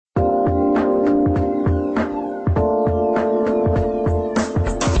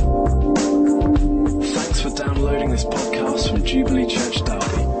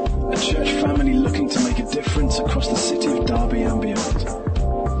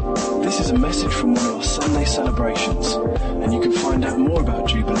is a message from one of our Sunday celebrations, and you can find out more about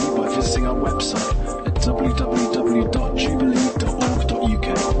Jubilee by visiting our website at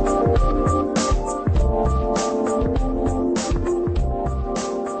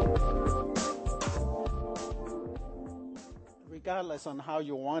Regardless on how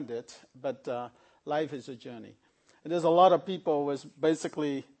you want it, but life is a journey. And there's a lot of people was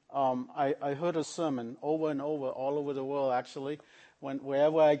basically, I heard a sermon over and over, all over the world actually.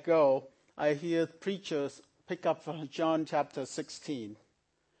 Wherever I go, I hear preachers pick up from John chapter 16.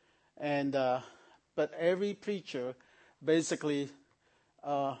 And but every preacher basically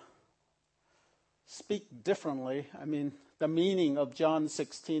speak differently. I mean, the meaning of John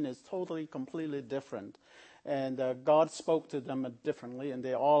 16 is totally, completely different. And God spoke to them differently, and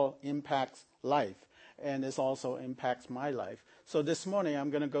they all impact life. And this also impacts my life. So this morning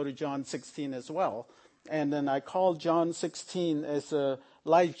I'm going to go to John 16 as well. And then I call John 16 as a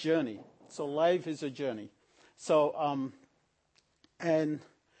life journey. So life is a journey. So,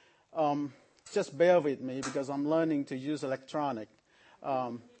 just bear with me because I'm learning to use electronic.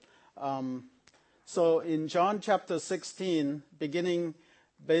 So in John chapter 16, beginning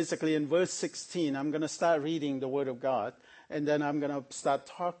basically in verse 16, I'm going to start reading the Word of God. And then I'm going to start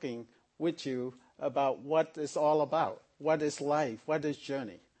talking with you about what it's all about. What is life? What is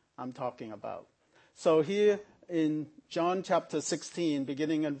journey I'm talking about? So here in John chapter 16,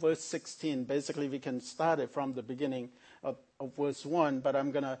 beginning in verse 16, basically we can start it from the beginning of verse 1, but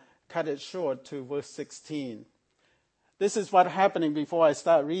I'm going to cut it short to verse 16. This is what's happening before I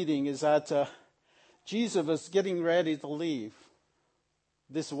start reading, is that Jesus was getting ready to leave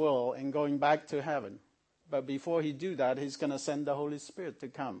this world and going back to heaven. But before he do that, he's going to send the Holy Spirit to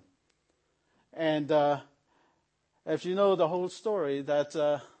come. And if you know the whole story,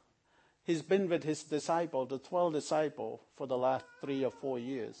 that he's been with his disciple, the 12 disciples, for the last 3 or 4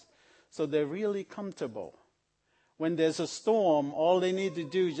 years. So they're really comfortable. When there's a storm, all they need to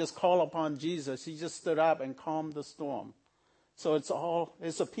do is just call upon Jesus. He just stood up and calmed the storm. So it's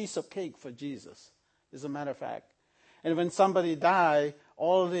a piece of cake for Jesus, as a matter of fact. And when somebody die,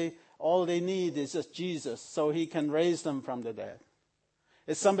 all they need is just Jesus, so he can raise them from the dead.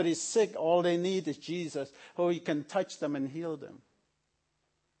 If somebody's sick, all they need is Jesus, so he can touch them and heal them.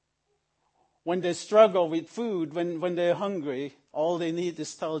 When they struggle with food, when they're hungry, all they need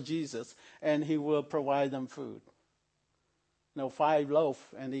is tell Jesus, and he will provide them food. 5 loaves,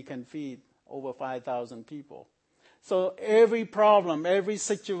 and he can feed over 5,000 people. So every problem, every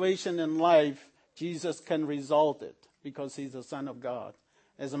situation in life, Jesus can resolve it because he's the Son of God.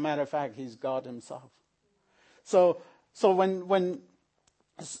 As a matter of fact, he's God himself. So when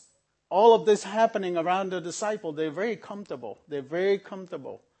all of this happening around the disciple, they're very comfortable. They're very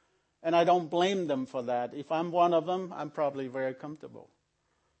comfortable. And I don't blame them for that. If I'm one of them, I'm probably very comfortable.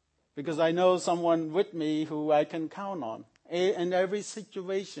 Because I know someone with me who I can count on. In every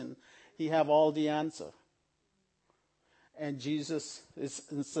situation, he have all the answer. And Jesus is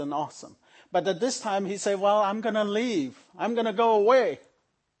an awesome. But at this time, he said, well, I'm going to leave. I'm going to go away.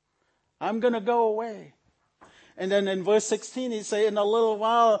 I'm going to go away. And then in verse 16, he said, in a little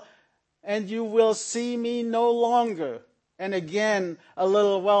while, and you will see me no longer. And again, a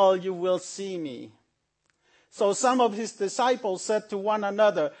little while you will see me. So some of his disciples said to one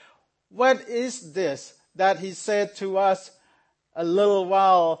another, what is this that he said to us, a little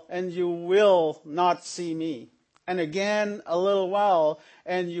while and you will not see me? And again, a little while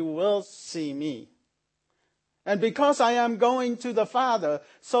and you will see me. And because I am going to the Father,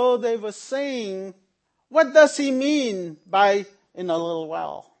 so they were saying, what does he mean by in a little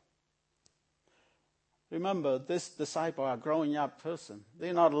while? Remember, this disciple are growing up person.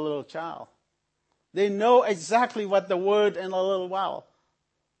 They're not a little child. They know exactly what the word in a little while.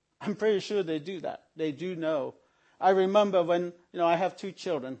 I'm pretty sure they do that. They do know. I remember when, I have 2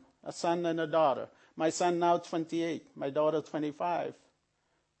 children, a son and a daughter. My son now 28, my daughter 25.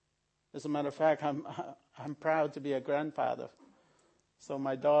 As a matter of fact, I'm proud to be a grandfather. So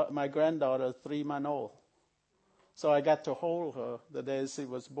my granddaughter, 3 months old. So I got to hold her the day she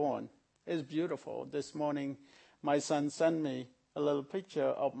was born. It's beautiful. This morning, my son sent me a little picture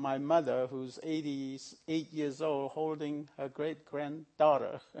of my mother, who's 88 years old, holding her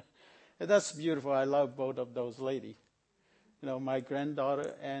great-granddaughter. That's beautiful. I love both of those ladies. My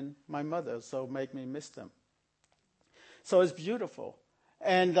granddaughter and my mother, so make me miss them. So it's beautiful.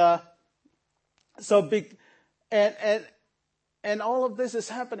 And so big, and all of this is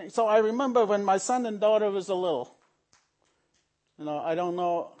happening. So I remember when my son and daughter was a little. I don't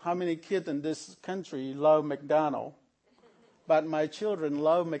know how many kids in this country love McDonald's, but my children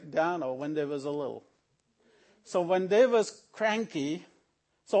love McDonald's when they was a little. So when they was cranky,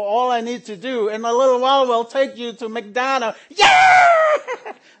 So all I need to do in a little while will take you to McDonald's. Yeah!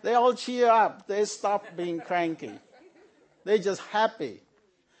 They all cheer up. They stop being cranky. They're just happy.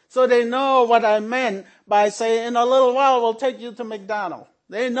 So they know what I meant by saying, in a little while we'll take you to McDonald's.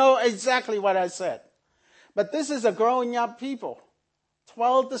 They know exactly what I said. But this is a growing up people.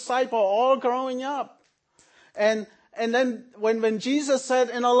 12 disciples all growing up. And then when Jesus said,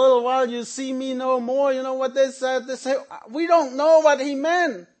 in a little while you see me no more, you know what they said? They said, we don't know what he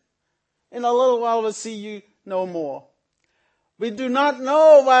meant. In a little while we'll see you no more. We do not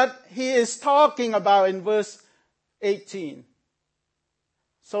know what he is talking about in verse 18.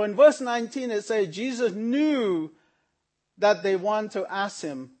 So in verse 19 it says, Jesus knew that they want to ask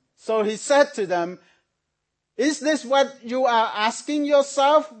him. So he said to them, is this what you are asking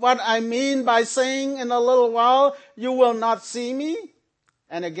yourself? What I mean by saying in a little while you will not see me?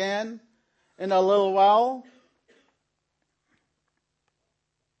 And again, in a little while.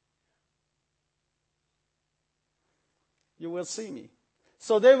 You will see me.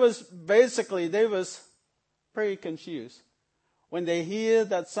 So they was pretty confused when they hear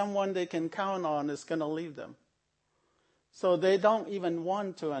that someone they can count on is going to leave them. So they don't even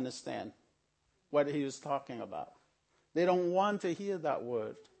want to understand what he was talking about. They don't want to hear that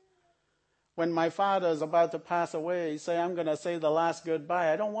word. When my father is about to pass away, he said, I'm going to say the last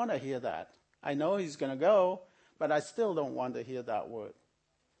goodbye. I don't want to hear that. I know he's going to go, but I still don't want to hear that word.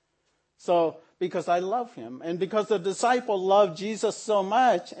 So, because I love him, and because the disciples love Jesus so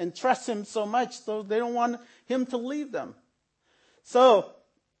much and trust him so much, so they don't want him to leave them. So,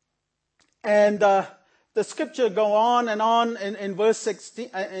 and the scripture go on and on in verse 16,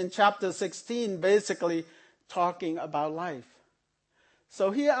 in chapter 16, basically talking about life.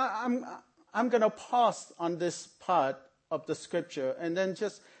 So here I'm going to pause on this part of the scripture and then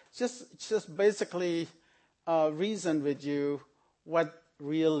just basically reason with you what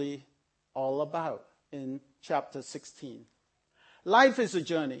really all about in chapter 16. Life is a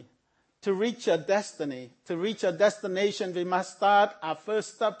journey. To reach a destiny, to reach a destination, we must start our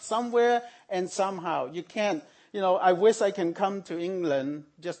first step somewhere and somehow. You can't, I wish I can come to England,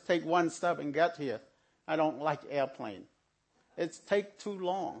 just take one step and get here. I don't like airplane. It takes too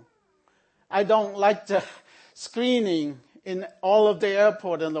long. I don't like the screening in all of the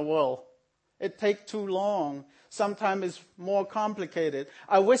airport in the world. It takes too long. Sometimes it's more complicated.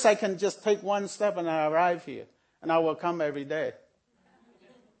 I wish I can just take one step and I arrive here, and I will come every day.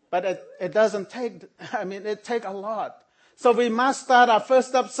 But it doesn't take, it takes a lot. So we must start our first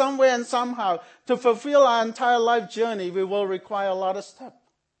step somewhere and somehow. To fulfill our entire life journey, we will require a lot of steps,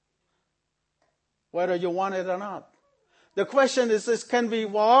 whether you want it or not. The question is can we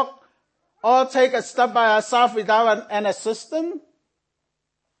walk or take a step by ourselves without an assistant?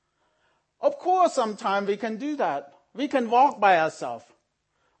 Of course, sometimes we can do that. We can walk by ourselves.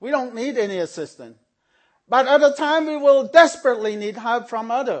 We don't need any assistance. But at a time we will desperately need help from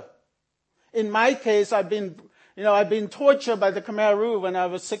others. In my case, I've been tortured by the Khmer Rouge when I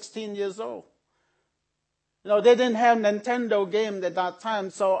was 16 years old. They didn't have Nintendo game at that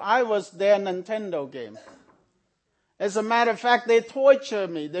time, so I was their Nintendo game. As a matter of fact, they tortured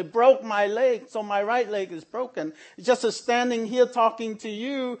me. They broke my leg, so my right leg is broken. Just standing here talking to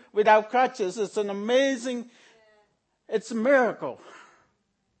you without crutches, it's a miracle.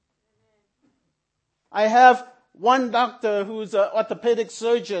 I have one doctor who's an orthopedic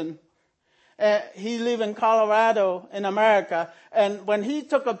surgeon. He lives in Colorado in America. And when he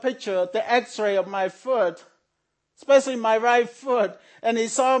took a picture, the x-ray of my foot, especially my right foot, and he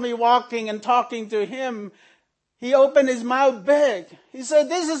saw me walking and talking to him, he opened his mouth big. He said,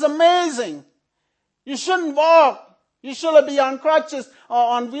 this is amazing. You shouldn't walk. You should be on crutches or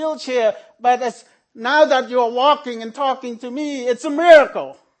on wheelchair. But now that you're walking and talking to me, it's a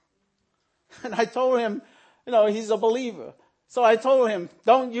miracle. And I told him, he's a believer. So I told him,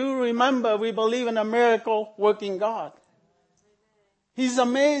 don't you remember we believe in a miracle working God? He's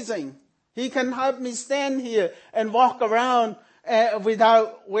amazing. He can help me stand here and walk around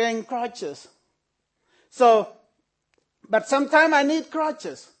without wearing crutches. But sometimes I need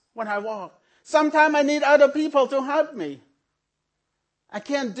crutches when I walk. Sometimes I need other people to help me. I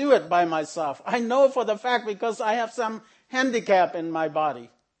can't do it by myself. I know for the fact because I have some handicap in my body.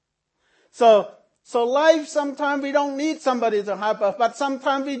 So life, sometimes we don't need somebody to help us, but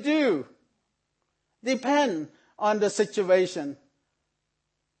sometimes we do. Depend on the situation.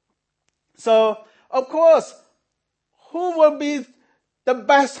 So, of course, who will be the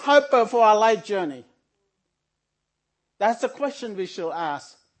best helper for our life journey? That's the question we should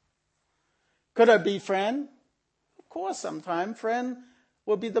ask. Could it be friend? Of course, sometimes friend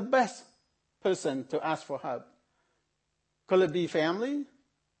will be the best person to ask for help. Could it be family?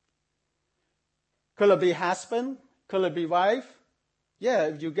 Could it be husband? Could it be wife? Yeah,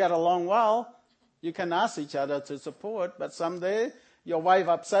 if you get along well, you can ask each other to support, but someday your wife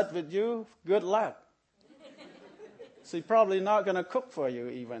upset with you, good luck. She's probably not going to cook for you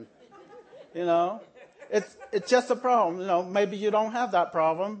even. You know, it's just a problem. You know, maybe you don't have that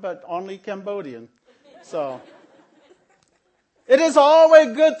problem, but only Cambodian. So it is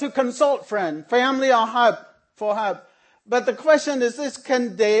always good to consult friends, family, or help for help. But the question is this: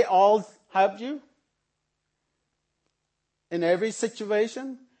 can they all help you in every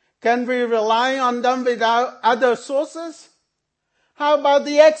situation? Can we rely on them without other sources? How about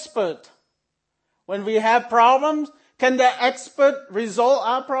the expert? When we have problems, can the expert resolve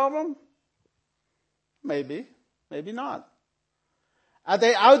our problem? Maybe, maybe not. Are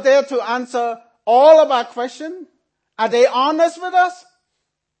they out there to answer all of our questions? Are they honest with us?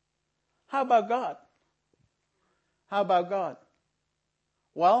 How about God? How about God?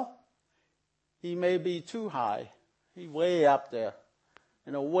 Well, he may be too high. He's way up there,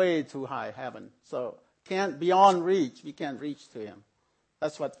 way too high heaven. So can't beyond reach. We can't reach to him.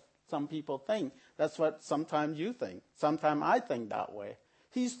 That's what some people think. That's what sometimes you think. Sometimes I think that way.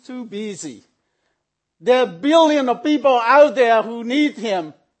 He's too busy. There are billions of people out there who need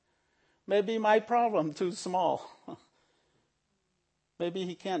him. Maybe my problem too small. Maybe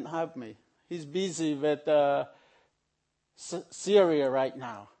he can't help me. He's busy with Syria right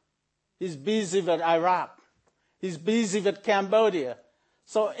now. He's busy with Iraq. He's busy with Cambodia.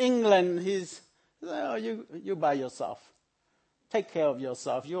 So England, you by yourself. Take care of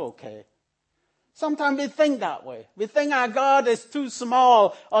yourself. You're okay. Sometimes we think that way. We think our God is too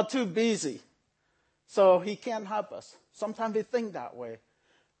small or too busy. So he can't help us. Sometimes we think that way.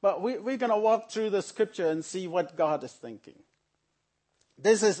 But we're going to walk through the scripture and see what God is thinking.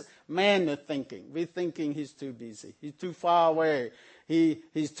 This is man thinking. We're thinking he's too busy. He's too far away.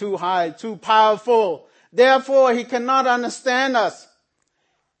 He's too high, too powerful. Therefore, he cannot understand us.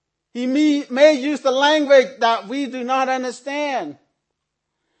 He may use the language that we do not understand.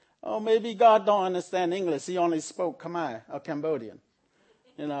 Oh, maybe God don't understand English. He only spoke Khmer or Cambodian.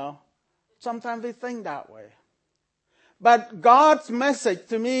 Sometimes we think that way. But God's message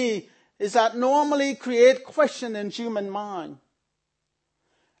to me is that normally create question in human mind.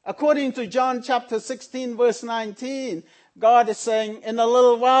 According to John chapter 16, verse 19, God is saying, in a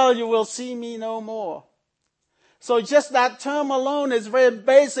little while you will see me no more. So just that term alone is very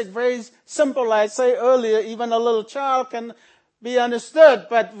basic, very simple. I say earlier, even a little child can be understood.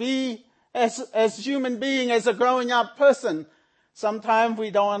 But we, as human beings, as a growing up person, sometimes we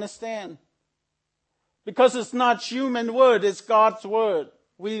don't understand. Because it's not human word, it's God's word.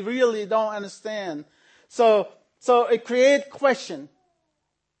 We really don't understand. So it creates question.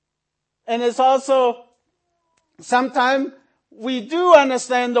 And it's also, sometimes we do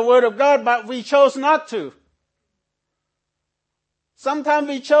understand the word of God, but we chose not to. Sometimes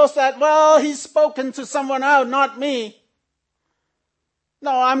we chose that, he's spoken to someone else, not me.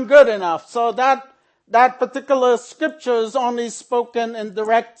 No, I'm good enough. So that particular scripture is only spoken and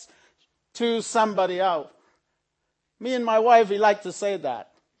direct to somebody else. Me and my wife, we like to say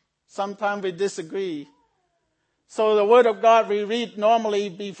that. Sometimes we disagree. So the word of God we read normally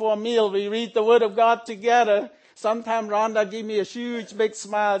before meal, we read the word of God together. Sometimes Rhonda give me a huge big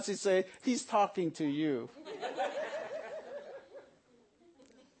smile. She say, he's talking to you.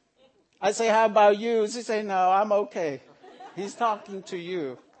 I say, how about you? She say, no, I'm okay. He's talking to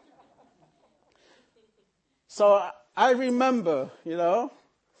you. So I remember,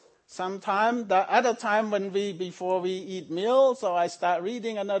 sometime, the other time before we eat meal, so I start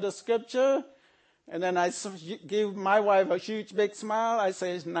reading another scripture, and then I give my wife a huge big smile. I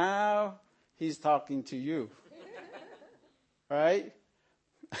say, now he's talking to you. Right?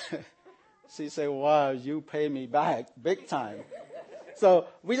 She say, wow, you pay me back big time. So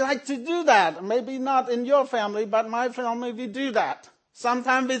we like to do that. Maybe not in your family, but my family, we do that.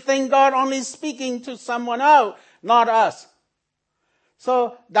 Sometimes we think God only speaking to someone else, not us.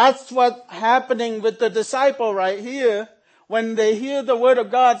 So that's what's happening with the disciple right here. When they hear the word of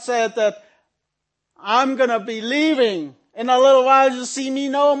God said that I'm going to be leaving. In a little while you'll see me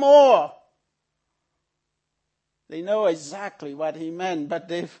no more. They know exactly what he meant, but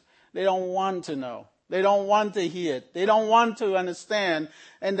they don't want to know. They don't want to hear it. They don't want to understand.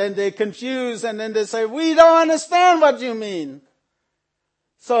 And then they're confused and then they say, we don't understand what you mean.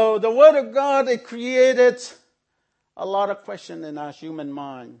 So the word of God, it created a lot of question in our human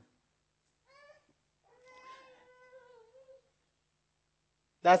mind.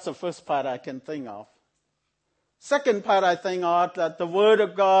 That's the first part I can think of. Second part I think of that the word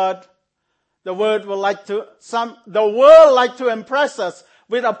of God, the world like to impress us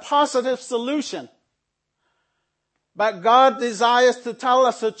with a positive solution. But God desires to tell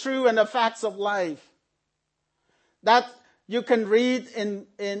us the truth and the facts of life. That you can read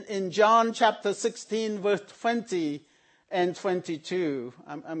in John chapter 16, verse 20 and 22.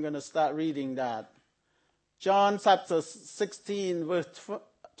 I'm going to start reading that. John chapter 16, verse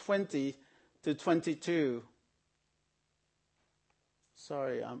 20 to 22.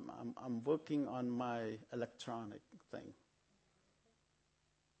 Sorry, I'm working on my electronic thing.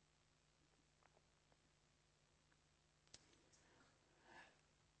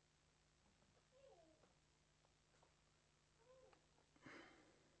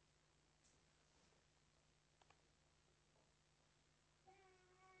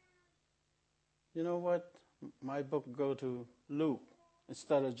 You know what? My book go to Luke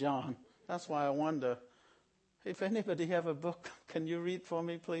instead of John. That's why I wonder if anybody have a book. Can you read for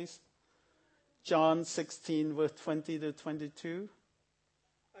me, please? John 16, verse 20 to 22.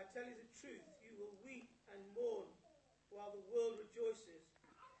 I tell you the truth, you will weep and mourn while the world rejoices.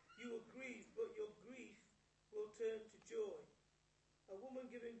 You will grieve, but your grief will turn to joy. A woman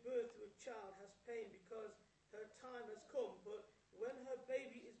giving birth to a child has pain because her time has come, but when her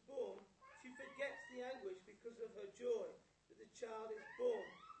baby is born, she forgets the anguish because of her joy that the child is born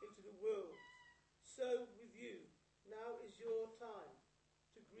into the world. So with you, now is your time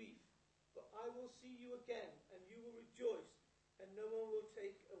to grieve. But I will see you again, and you will rejoice, and no one will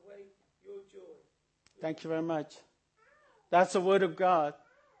take away your joy. Thank you very much. That's the word of God.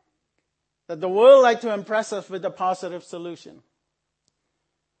 That the world like to impress us with a positive solution.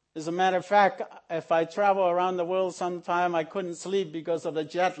 As a matter of fact, if I travel around the world sometime, I couldn't sleep because of the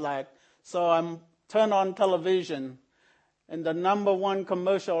jet lag. So I'm turned on television, and the number one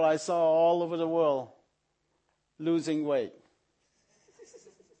commercial I saw all over the world, losing weight.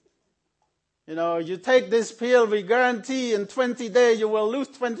 You know, you take this pill, we guarantee in 20 days you will lose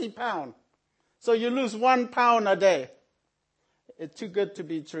 20 pounds. So you lose 1 pound a day. It's too good to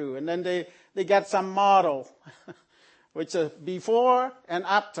be true. And then they get some model, which is before and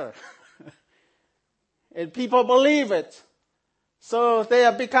after. And people believe it. So they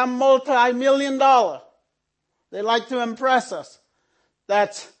have become multi-million-dollar. They like to impress us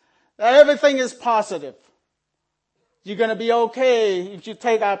that everything is positive. You're going to be okay if you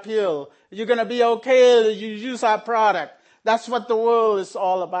take our pill. You're going to be okay if you use our product. That's what the world is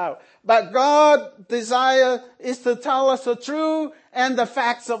all about. But God's desire is to tell us the truth and the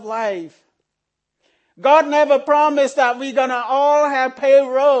facts of life. God never promised that we're going to all have paved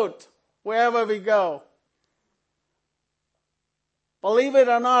road wherever we go. Believe it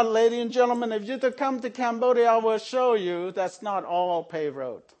or not, ladies and gentlemen, if you to come to Cambodia, I will show you that's not all paved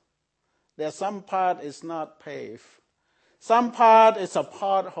road. There's some part is not paved. Some part is a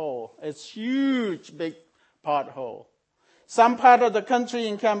pothole. It's huge, big pothole. Some part of the country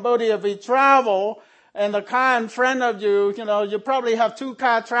in Cambodia, if we travel, and the car in front of you, you probably have 2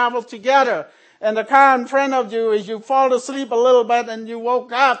 cars travel together. And the car in front of you, if you fall asleep a little bit and you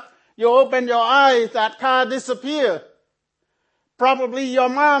woke up, you open your eyes, that car disappeared. Probably your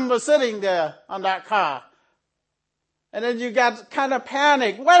mom was sitting there on that car. And then you got kind of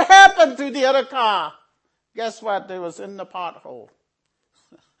panic. What happened to the other car? Guess what? It was in the pothole.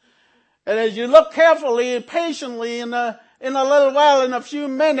 And as you look carefully, patiently, in a little while, in a few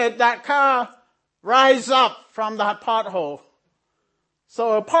minutes, that car rise up from that pothole.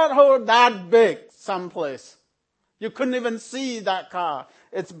 So a pothole that big someplace. You couldn't even see that car.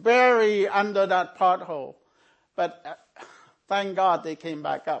 It's buried under that pothole. But thank God they came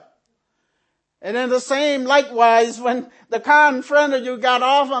back up. And then the same, likewise, when the car in front of you got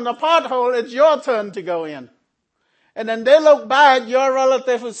off on the pothole, it's your turn to go in. And then they look back, your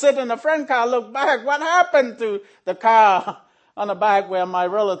relative who sit in the front car look back, what happened to the car on the back where my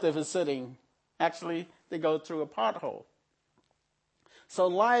relative is sitting? Actually, they go through a pothole. So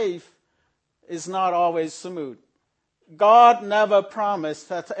life is not always smooth. God never promised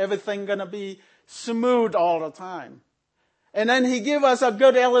that everything's going to be smooth all the time. And then he give us a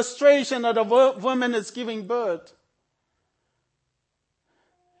good illustration of the woman is giving birth.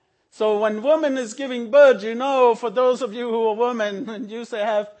 So when woman is giving birth, for those of you who are women and used to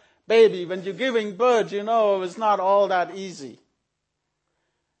have baby, when you're giving birth, it's not all that easy.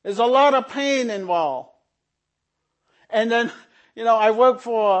 There's a lot of pain involved. And then, I worked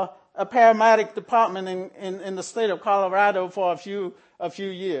for a paramedic department in the state of Colorado for a few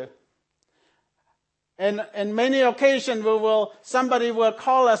years. And in many occasions, somebody will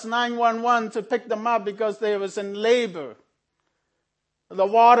call us 911 to pick them up because they was in labor. The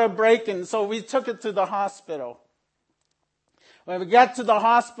water breaking, so we took it to the hospital. When we get to the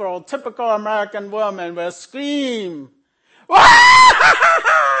hospital, typical American woman will scream.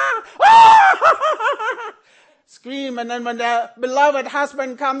 Scream and then when their beloved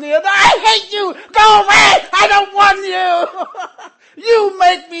husband comes near, I hate you! Go away! I don't want you! You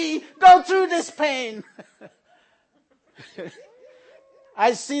make me go through this pain.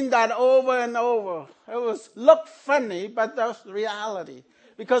 I've seen that over and over. It looked funny, but that's reality.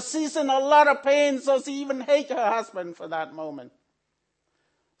 Because she's in a lot of pain, so she even hates her husband for that moment.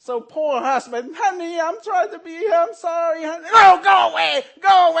 So poor husband, honey, I'm trying to be here. I'm sorry, honey. No, go away.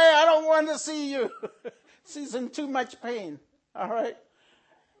 Go away. I don't want to see you. She's in too much pain. All right.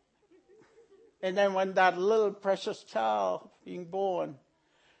 And then when that little precious child being born,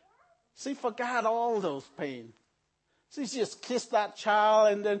 she forgot all those pain. She just kissed that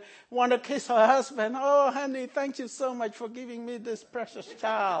child and then want to kiss her husband. Oh, honey, thank you so much for giving me this precious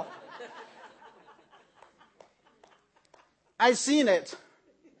child. I've seen it.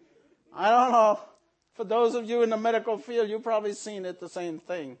 I don't know. For those of you in the medical field, you've probably seen it, the same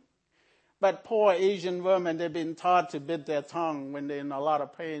thing. But poor Asian women, they've been taught to bite their tongue when they're in a lot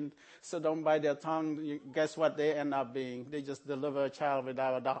of pain. So don't bite their tongue. Guess what they end up being? They just deliver a child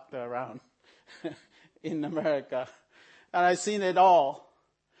without a doctor around in America. And I've seen it all.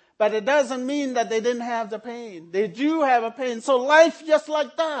 But it doesn't mean that they didn't have the pain. They do have a pain. So life just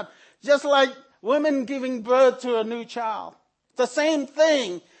like that. Just like women giving birth to a new child. The same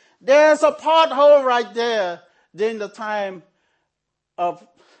thing. There's a pothole right there during the time of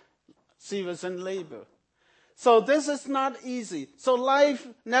she was in labor. So this is not easy. So life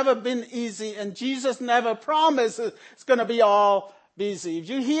never been easy, and Jesus never promises it's going to be all easy. If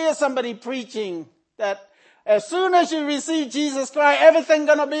you hear somebody preaching that as soon as you receive Jesus Christ, everything's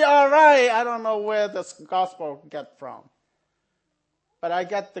going to be all right, I don't know where this gospel get from. But I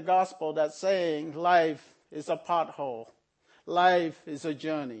get the gospel that's saying life is a pothole. Life is a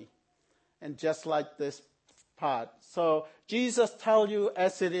journey. And just like this part. So Jesus tells you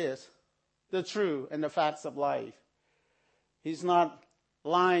as it is, the truth and the facts of life. He's not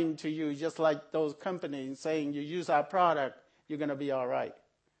lying to you just like those companies saying you use our product, you're going to be all right.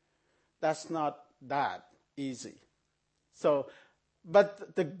 That's not that easy. So,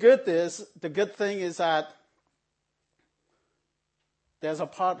 but the good thing is that there's a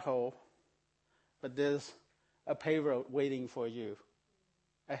pothole, but there's a pay road waiting for you,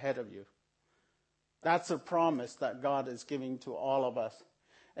 ahead of you. That's a promise that God is giving to all of us.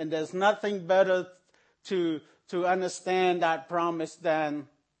 And there's nothing better to understand that promise than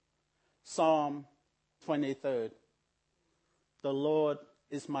Psalm 23. The Lord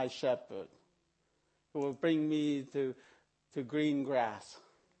is my shepherd, who will bring me to green grass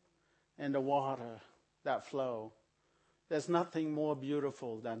and the water that flow. There's nothing more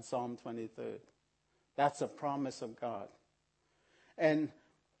beautiful than Psalm 23. That's a promise of God. And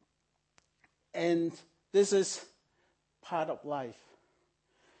this is part of life.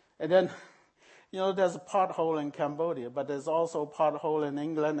 And then, there's a pothole in Cambodia, but there's also a pothole in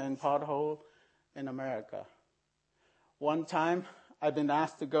England and pothole in America. One time, I've been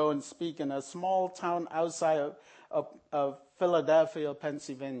asked to go and speak in a small town outside of Philadelphia,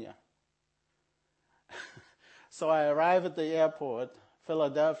 Pennsylvania. So I arrived at the airport,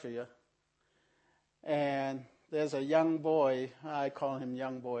 Philadelphia, and there's a young boy, I call him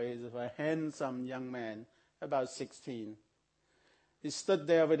young boy, he's a handsome young man, about 16. He stood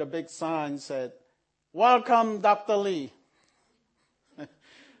there with a big sign, said, "Welcome, Dr. Lee."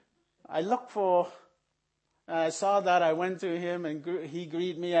 I saw that, I went to him and he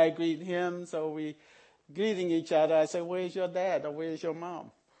greeted me, I greeted him, so we greeting each other. I said, "Where's your dad or where's your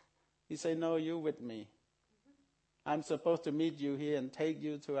mom?" He said, "No, you with me. I'm supposed to meet you here and take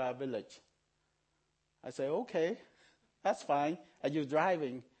you to our village." I say, "Okay, that's fine. Are you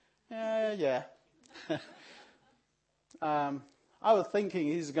driving?" Yeah. I was thinking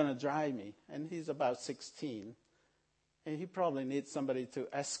he's going to drive me, and he's about 16. And he probably needs somebody to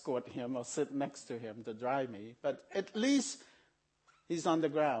escort him or sit next to him to drive me. But at least he's on the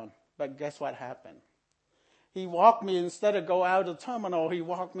ground. But guess what happened? He walked me, instead of go out the terminal, he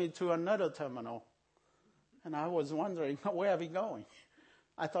walked me to another terminal. And I was wondering, where are we going?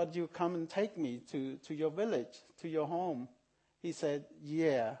 I thought you'd come and take me to your village, to your home. He said,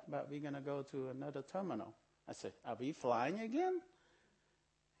 "Yeah, but we're going to go to another terminal." I said, "Are we flying again?"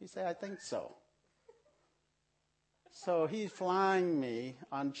 He said, "I think so." So he's flying me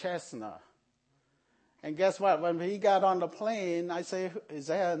on Cessna. And guess what? When he got on the plane, I say, "Is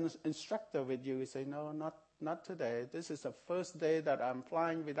there an instructor with you?" He said, "No, not today. This is the first day that I'm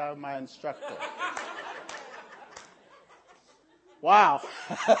flying without my instructor." Wow.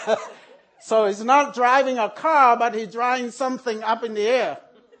 So he's not driving a car, but he's driving something up in the air.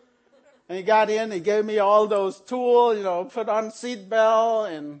 And he got in, he gave me all those tools, put on seatbelt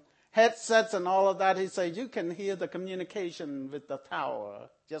and headsets and all of that. He said, you can hear the communication with the tower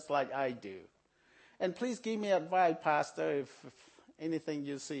just like I do. And please give me advice, Pastor, if anything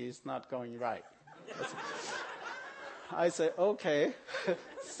you see is not going right. I say, okay,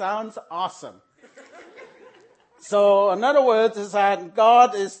 sounds awesome. So in other words, is that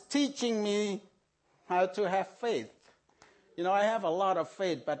God is teaching me how to have faith. You know, I have a lot of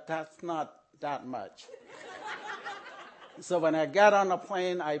faith, but that's not that much. So when I get on a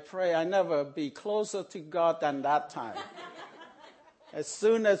plane, I pray I never be closer to God than that time. As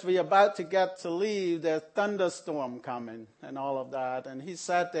soon as we're about to get to leave, there's thunderstorm coming and all of that. And he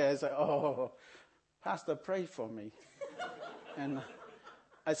sat there and said, oh, Pastor, pray for me. And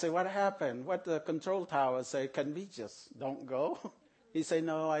I said, what happened? What the control tower say? Can we just don't go? He said,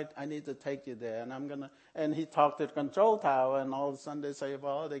 no, I need to take you there. And he talked to the control tower, and all of a sudden they say,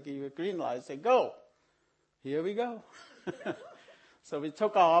 well, they give you a green light. I say, go. Here we go. So we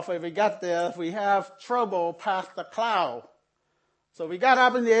took off, and we got there. We have trouble past the cloud. So we got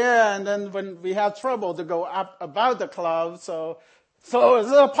up in the air, and then when we have trouble to go up above the cloud, so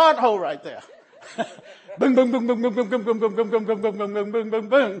there's a pothole right there. Boom, boom, boom, boom, boom, boom, boom, boom, boom, boom, boom, boom, boom, boom, boom, boom, boom,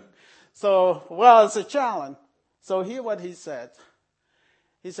 boom. So, well, it's a challenge. So hear what he said.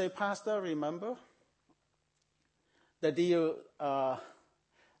 He said, Pastor, remember the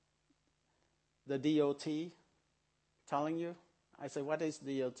DOT telling you? I said, what is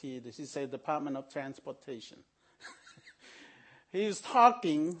DOT? He said, Department of Transportation. He was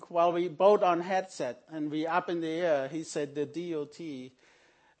talking while we both on headset and we up in the air. He said, the DOT,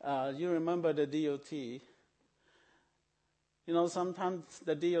 you remember the DOT. You know, sometimes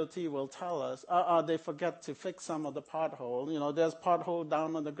the DOT will tell us, they forget to fix some of the pothole. You know, there's pothole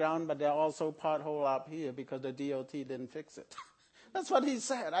down on the ground, but there are also pothole up here because the DOT didn't fix it. That's what he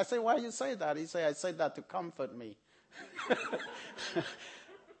said. I said, why you say that? He said, I said that to comfort me.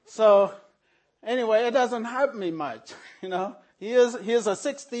 So, anyway, it doesn't help me much, you know. Here's a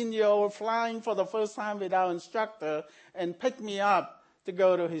 16-year-old flying for the first time without instructor and picked me up to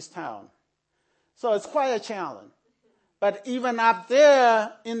go to his town. So it's quite a challenge. But even up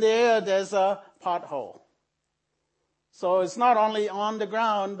there in the air, there's a pothole. So it's not only on the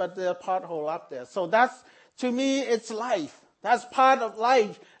ground, but there's a pothole up there. So that's, to me, it's life. That's part of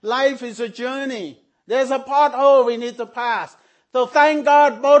life. Life is a journey. There's a pothole we need to pass. So thank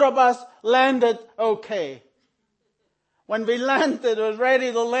God both of us landed okay. When we landed, was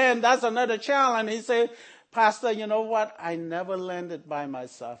ready to land, that's another challenge. He said, Pastor, you know what? I never landed by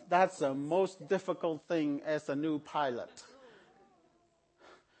myself. That's the most difficult thing as a new pilot.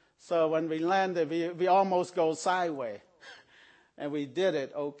 So when we landed, we almost go sideways. And we did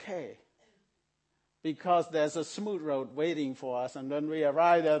it okay. Because there's a smooth road waiting for us. And when we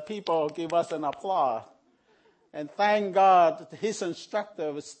arrive there, people give us an applause. And thank God his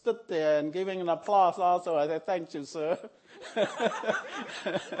instructor was stood there and giving an applause also. I said, thank you, sir.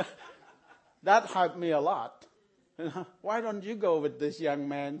 That helped me a lot. Why don't you go with this young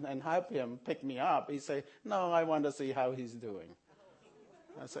man and help him pick me up? He said, no, I want to see how he's doing.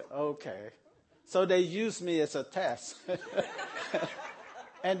 I said, okay. So they use me as a test.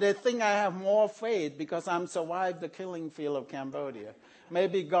 And they think I have more faith because I'm survived the killing field of Cambodia.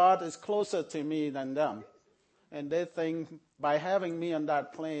 Maybe God is closer to me than them. And they think by having me on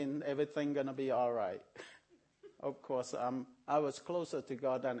that plane, everything going to be all right. Of course, I was closer to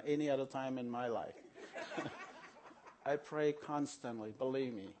God than any other time in my life. I pray constantly,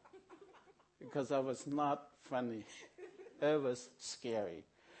 believe me, because I was not funny. It was scary.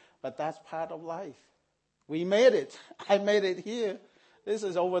 But that's part of life. We made it. I made it here. This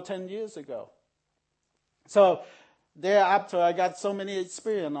is over 10 years ago. So thereafter, I got so many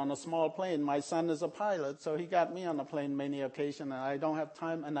experience on a small plane. My son is a pilot, so he got me on a plane many occasions, and I don't have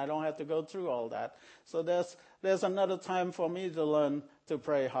time, and I don't have to go through all that. So there's another time for me to learn to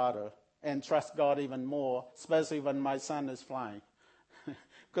pray harder and trust God even more, especially when my son is flying.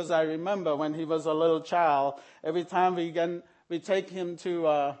 Because I remember when he was a little child, every time we take him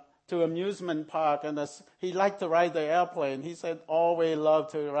to amusement park, and he liked to ride the airplane. He said, always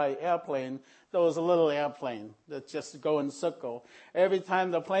loved to ride airplane. There was a little airplane that just go in circle. Every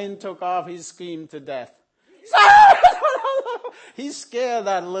time the plane took off, he screamed to death. He scared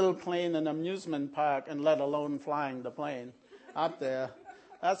that little plane in amusement park, and let alone flying the plane up there.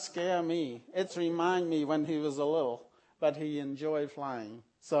 That scared me. It reminded me when he was a little, but he enjoyed flying.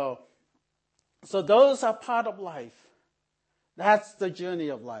 So those are part of life. That's the journey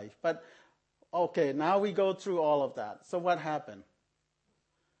of life. But, okay, now we go through all of that. So what happened?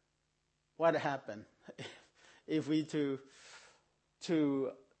 What happened if we to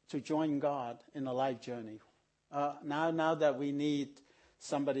join God in a life journey? Now that we need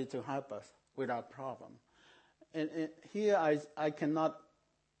somebody to help us with our problem. And here I cannot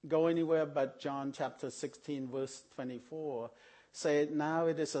go anywhere but John chapter 16, verse 24. Say, now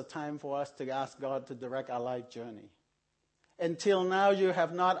it is a time for us to ask God to direct our life journey. Until now you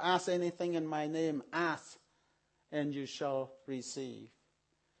have not asked anything in my name. Ask, and you shall receive.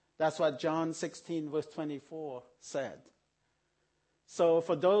 That's what John 16, verse 24 said. So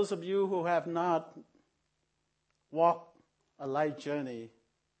for those of you who have not walked a life journey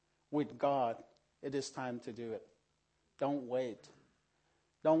with God, it is time to do it. Don't wait.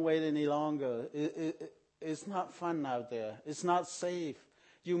 Don't wait any longer. It's not fun out there. It's not safe.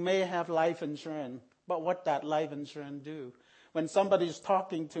 You may have life insurance, but what that life insurance do? When somebody's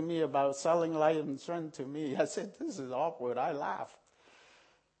talking to me about selling life insurance to me, I said, this is awkward. I laugh.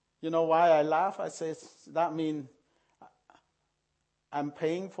 You know why I laugh? I say, that means I'm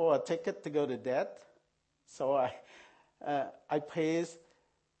paying for a ticket to go to death. So I pay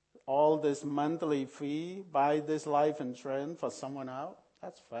all this monthly fee, buy this life insurance for someone else.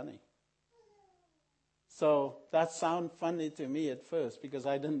 That's funny. So that sounded funny to me at first because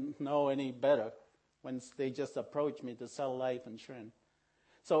I didn't know any better when they just approached me to sell life insurance.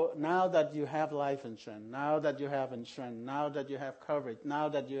 So now that you have life insurance, now that you have insurance, now that you have coverage, now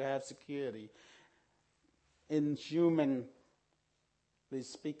that you have security, in humanly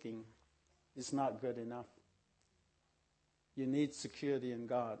speaking, it's not good enough. You need security in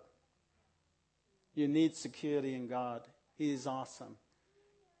God. You need security in God. He is awesome.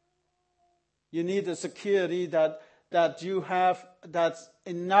 You need a security that you have that's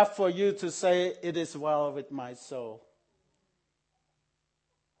enough for you to say, it is well with my soul.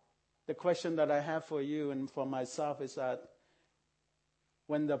 The question that I have for you and for myself is that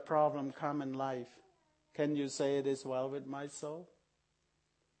when the problem comes in life, can you say it is well with my soul?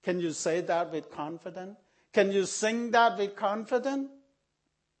 Can you say that with confidence? Can you sing that with confidence?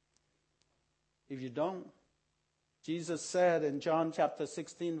 If you don't, Jesus said in John chapter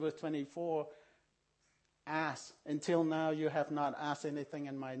 16, verse 24, ask. Until now you have not asked anything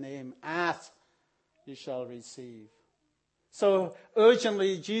in my name. Ask, you shall receive. So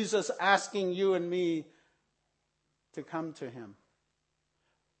urgently, Jesus asking you and me to come to him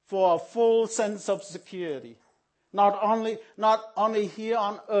for a full sense of security. Not only here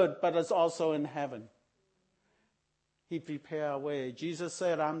on earth, but it's also in heaven. He prepared a way. Jesus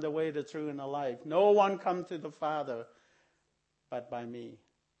said, I'm the way, the truth, and the life. No one comes to the Father but by me.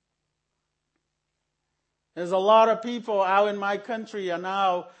 There's a lot of people out in my country and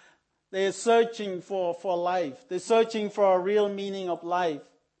now they're searching for life. They're searching for a real meaning of life.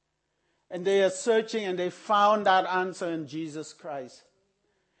 And they are searching and they found that answer in Jesus Christ.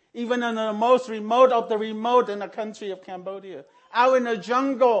 Even in the most remote of the remote in the country of Cambodia. Out in the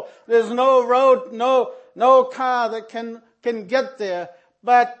jungle, there's no road, no car that can get there.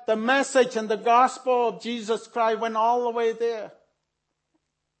 But the message and the gospel of Jesus Christ went all the way there.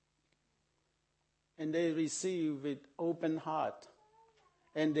 And they receive with open heart.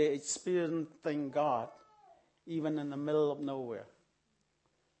 And they experiencing God, even in the middle of nowhere.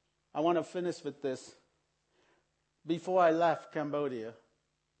 I want to finish with this. Before I left Cambodia,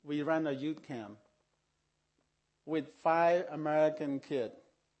 we ran a youth camp with 5 American kids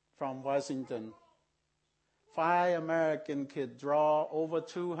from Washington. 5 American kids draw over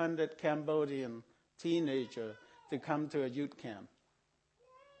 200 Cambodian teenagers to come to a youth camp.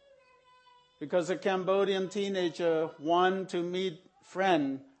 Because a Cambodian teenager want to meet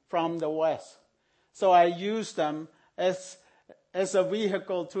friends from the West. So I used them as a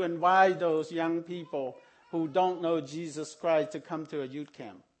vehicle to invite those young people who don't know Jesus Christ to come to a youth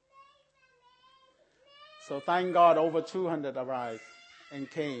camp. So thank God over 200 arrived and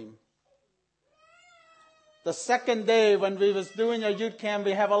came. The second day when we was doing a youth camp,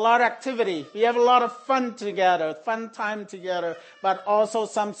 we have a lot of activity. We have a lot of fun together, fun time together, but also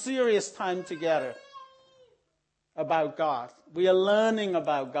some serious time together about God. We are learning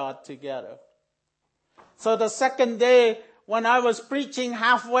about God together. So the second day, when I was preaching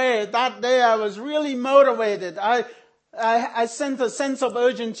halfway, that day I was really motivated. I sent a sense of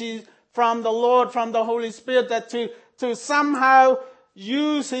urgency from the Lord, from the Holy Spirit, that to somehow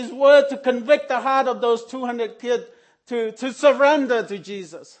use His word to convict the heart of those 200 kids to surrender to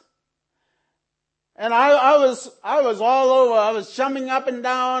Jesus. And I was all over. I was jumping up and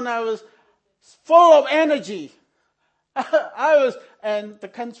down. I was full of energy. And the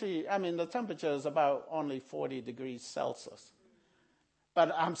country, the temperature is about only 40 degrees Celsius.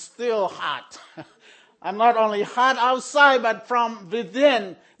 But I'm still hot. I'm not only hot outside, but from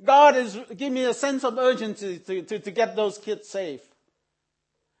within. God is giving me a sense of urgency to get those kids safe.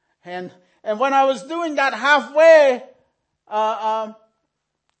 And when I was doing that halfway,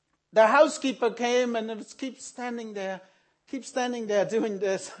 the housekeeper came and it keeps standing there doing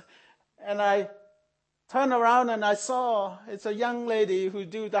this. And I turned around and I saw it's a young lady who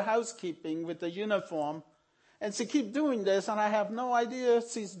do the housekeeping with the uniform. And she keep doing this, and I have no idea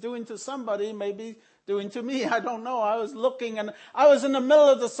she's doing to somebody, maybe doing to me. I don't know. I was looking, and I was in the middle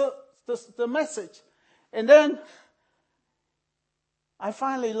of the message. And then I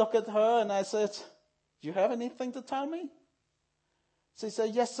finally looked at her, and I said, "Do you have anything to tell me?" She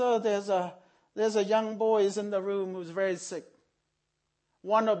said, "Yes, sir. There's a young boy is in the room who's very sick.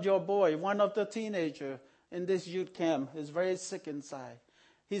 One of the teenager in this youth camp is very sick inside.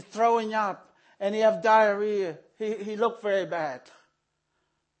 He's throwing up. And he have diarrhea. He looked very bad."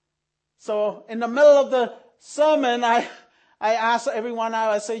 So in the middle of the sermon, I asked everyone out.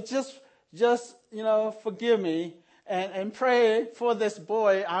 I say, just forgive me and pray for this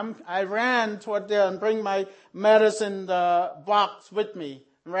boy. I ran toward there and bring my medicine box with me.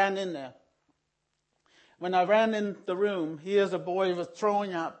 Ran in there. When I ran in the room, here's a boy who was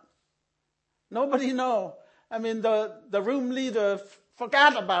throwing up. Nobody know. I mean, the room leader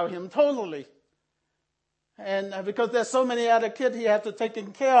forgot about him totally. And because there's so many other kids he had to take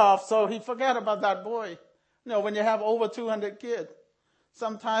care of, so he forgot about that boy. When you have over 200 kids,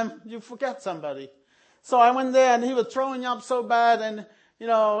 sometimes you forget somebody. So I went there, and he was throwing up so bad, and,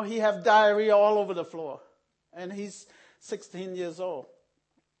 he had diarrhea all over the floor. And he's 16 years old.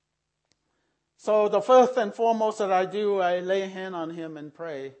 So the first and foremost that I do, I lay a hand on him and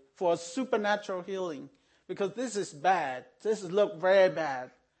pray for a supernatural healing. Because this is bad. This looked very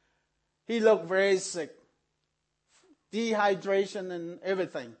bad. He looked very sick. Dehydration and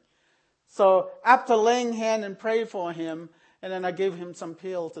everything. So after laying hand and pray for him, and then I gave him some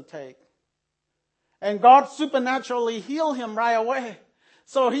pills to take. And God supernaturally healed him right away.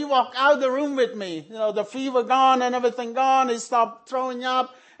 So he walked out of the room with me. The fever gone and everything gone. He stopped throwing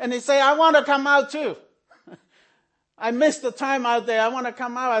up. And he said, "I want to come out too." I missed the time out there. I want to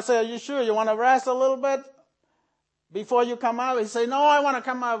come out. I said, "Are you sure? You want to rest a little bit before you come out?" He said, "No, I want to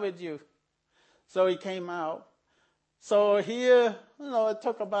come out with you." So he came out. So here, it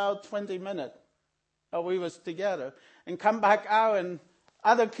took about 20 minutes. We was together. And come back out, and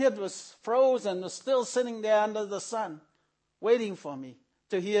other kid was frozen, was still sitting there under the sun, waiting for me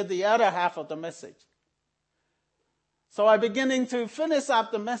to hear the other half of the message. So I beginning to finish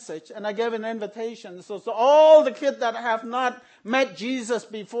up the message, and I gave an invitation. So all the kids that have not met Jesus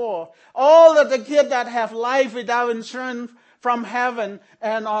before, all of the kids that have life without insurance from heaven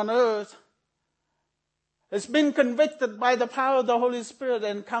and on earth, has been convicted by the power of the Holy Spirit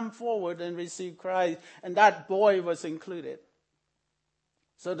and come forward and receive Christ. And that boy was included.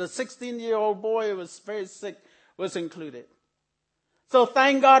 So the 16-year-old boy who was very sick was included. So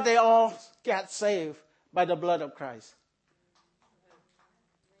thank God they all got saved by the blood of Christ.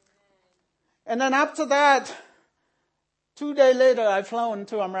 And then after that, 2 days later, I flown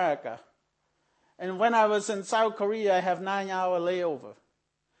to America. And when I was in South Korea, I have 9-hour layover.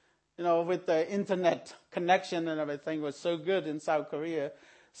 With the internet connection and everything was so good in South Korea.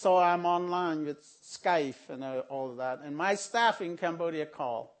 So I'm online with Skype and all of that. And my staff in Cambodia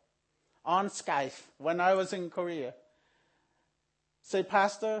called on Skype when I was in Korea. Say,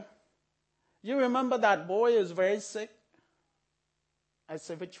 "Pastor, you remember that boy who's very sick?" I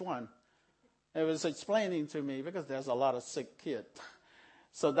said, "Which one?" It was explaining to me because there's a lot of sick kids.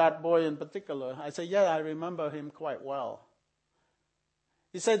 So that boy in particular, I said, "Yeah, I remember him quite well."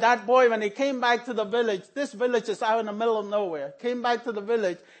 He said that boy, when he came back to the village, this village is out in the middle of nowhere, came back to the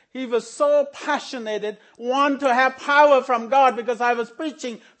village, he was so passionate, want to have power from God because I was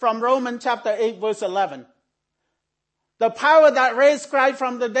preaching from Romans chapter 8, verse 11. The power that raised Christ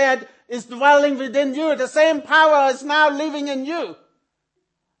from the dead is dwelling within you. The same power is now living in you.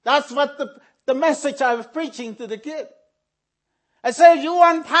 That's what the message I was preaching to the kid. I say, if you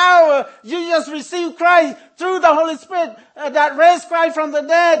want power, you just receive Christ through the Holy Spirit that raised Christ from the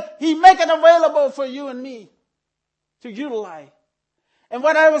dead. He make it available for you and me to utilize. And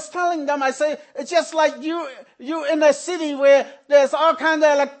what I was telling them, I say, it's just like you in a city where there's all kinds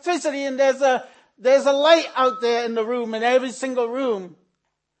of electricity and there's a light out there in the room, in every single room.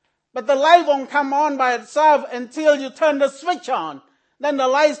 But the light won't come on by itself until you turn the switch on. Then the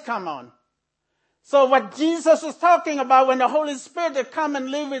lights come on. So what Jesus is talking about, when the Holy Spirit will come and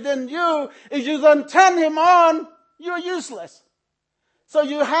live within you, if you don't turn him on, you're useless. So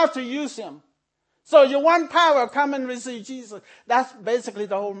you have to use him. So you want power, come and receive Jesus. That's basically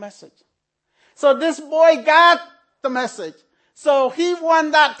the whole message. So this boy got the message. So he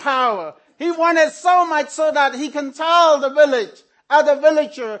won that power. He won it so much so that he can tell the village, other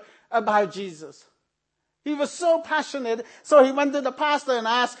villager about Jesus. He was so passionate, so he went to the pastor and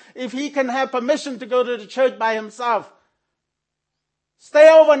asked if he can have permission to go to the church by himself. Stay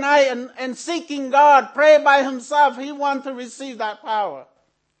overnight and seeking God, pray by himself. He wants to receive that power.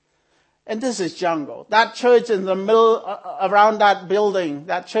 And this is jungle. That church in the middle, around that building,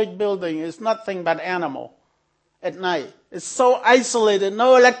 that church building is nothing but animal at night. It's so isolated,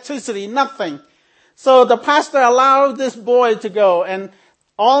 no electricity, nothing. So the pastor allowed this boy to go, and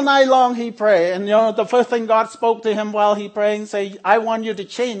all night long he prayed. And the first thing God spoke to him while he prayed and said, I want you to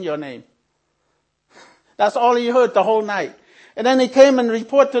change your name. That's all he heard the whole night. And then he came and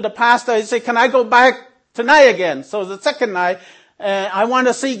reported to the pastor. He said, can I go back tonight again? So the second night, I want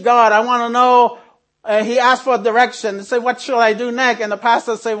to see God. I want to know. He asked for direction. He said, what shall I do next? And the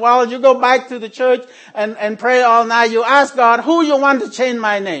pastor said, well, you go back to the church and pray all night. You ask God, who you want to change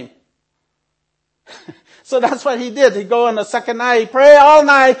my name? So that's what he did. He go on the second night, he pray all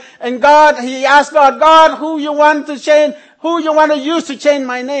night, and he asked God, who you want to change, who you want to use to change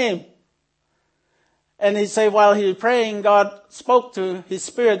my name? And he said, while he was praying, God spoke to his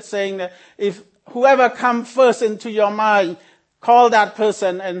spirit saying that if whoever comes first into your mind, call that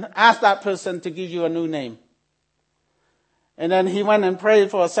person and ask that person to give you a new name. And then he went and prayed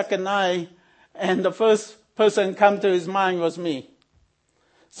for a second night, and the first person come to his mind was me.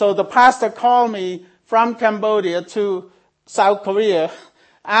 So the pastor called me from Cambodia to South Korea,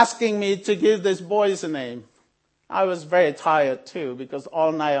 asking me to give this boy's name. I was very tired too, because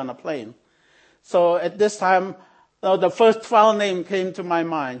all night on a plane. So at this time, the first 12 name came to my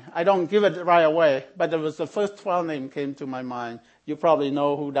mind. I don't give it right away, but it was the first 12 name came to my mind. You probably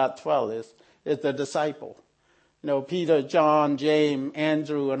know who that 12 is. It's the disciple. Peter, John, James,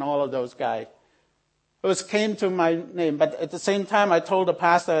 Andrew, and all of those guys. It came to my name, but at the same time I told the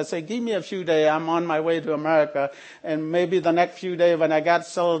pastor, I said, give me a few days, I'm on my way to America, and maybe the next few days when I got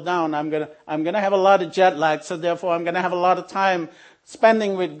settled down, I'm gonna have a lot of jet lag, so therefore I'm gonna have a lot of time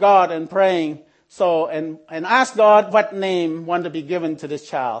spending with God and praying, so, and ask God what name want to be given to this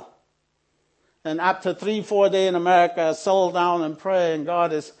child. And after 3-4 days in America, I settled down and pray, and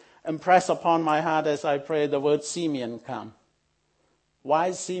God is impressed upon my heart as I pray, the word Simeon come.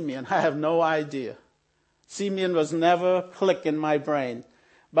 Why Simeon? I have no idea. Simeon was never click in my brain.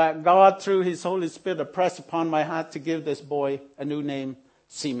 But God, through his Holy Spirit, impressed upon my heart to give this boy a new name,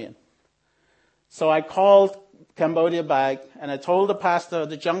 Simeon. So I called Cambodia back, and I told the pastor,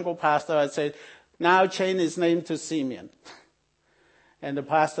 the jungle pastor, I said, now change his name to Simeon. And the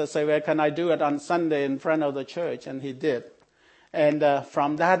pastor said, well, can I do it on Sunday in front of the church? And he did. And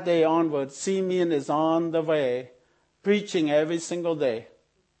from that day onward, Simeon is on the way, preaching every single day.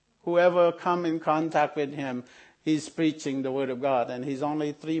 Whoever come in contact with him, he's preaching the word of God. And he's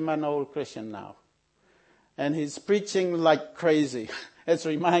only 3-month-old Christian now. And he's preaching like crazy. It's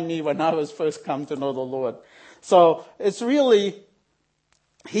remind me when I was first come to know the Lord. So it's really,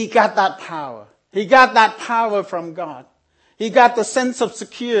 he got that power. He got that power from God. He got the sense of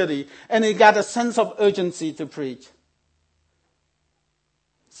security, and he got a sense of urgency to preach.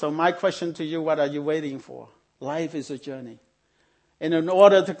 So my question to you, what are you waiting for? Life is a journey. And in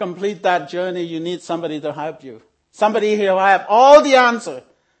order to complete that journey, you need somebody to help you. Somebody who will have all the answer,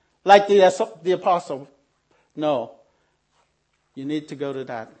 like the apostle. No. You need to go to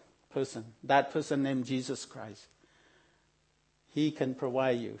that person named Jesus Christ. He can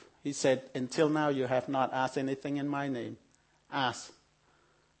provide you. He said, until now you have not asked anything in my name. Ask.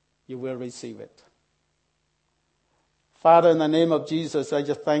 You will receive it. Father, in the name of Jesus, I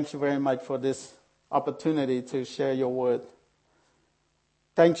just thank you very much for this opportunity to share your word.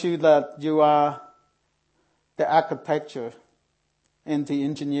 Thank you that you are the architecture and the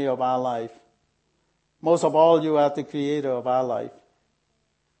engineer of our life. Most of all, you are the creator of our life.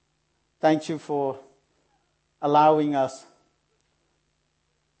 Thank you for allowing us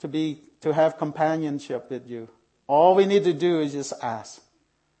to have companionship with you. All we need to do is just ask.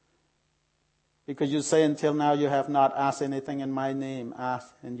 Because you say until now you have not asked anything in my name.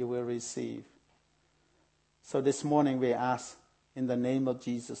 Ask and you will receive. So this morning we ask in the name of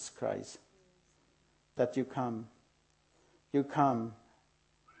Jesus Christ that you come. You come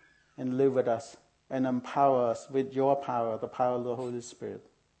and live with us and empower us with your power, the power of the Holy Spirit.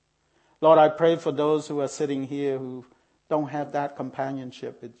 Lord, I pray for those who are sitting here who don't have that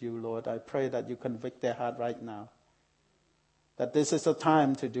companionship with you, Lord. I pray that you convict their heart right now. That this is a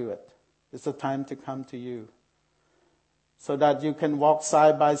time to do it. It's a time to come to you. So that you can walk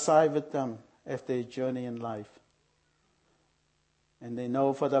side by side with them as they journey in life. And they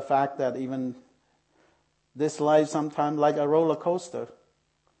know for the fact that even this life sometimes like a roller coaster,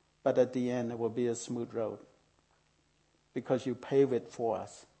 but at the end it will be a smooth road. Because you pave it for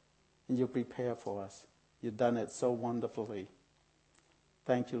us and you prepare for us. You've done it so wonderfully.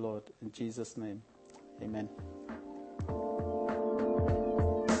 Thank you, Lord. In Jesus' name, amen.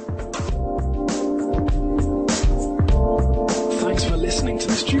 Thanks for listening to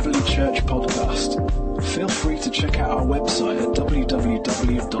this Jubilee Church podcast. Feel free to check out our website at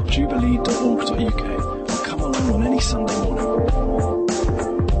www.jubilee.org.uk and come along on any Sunday morning.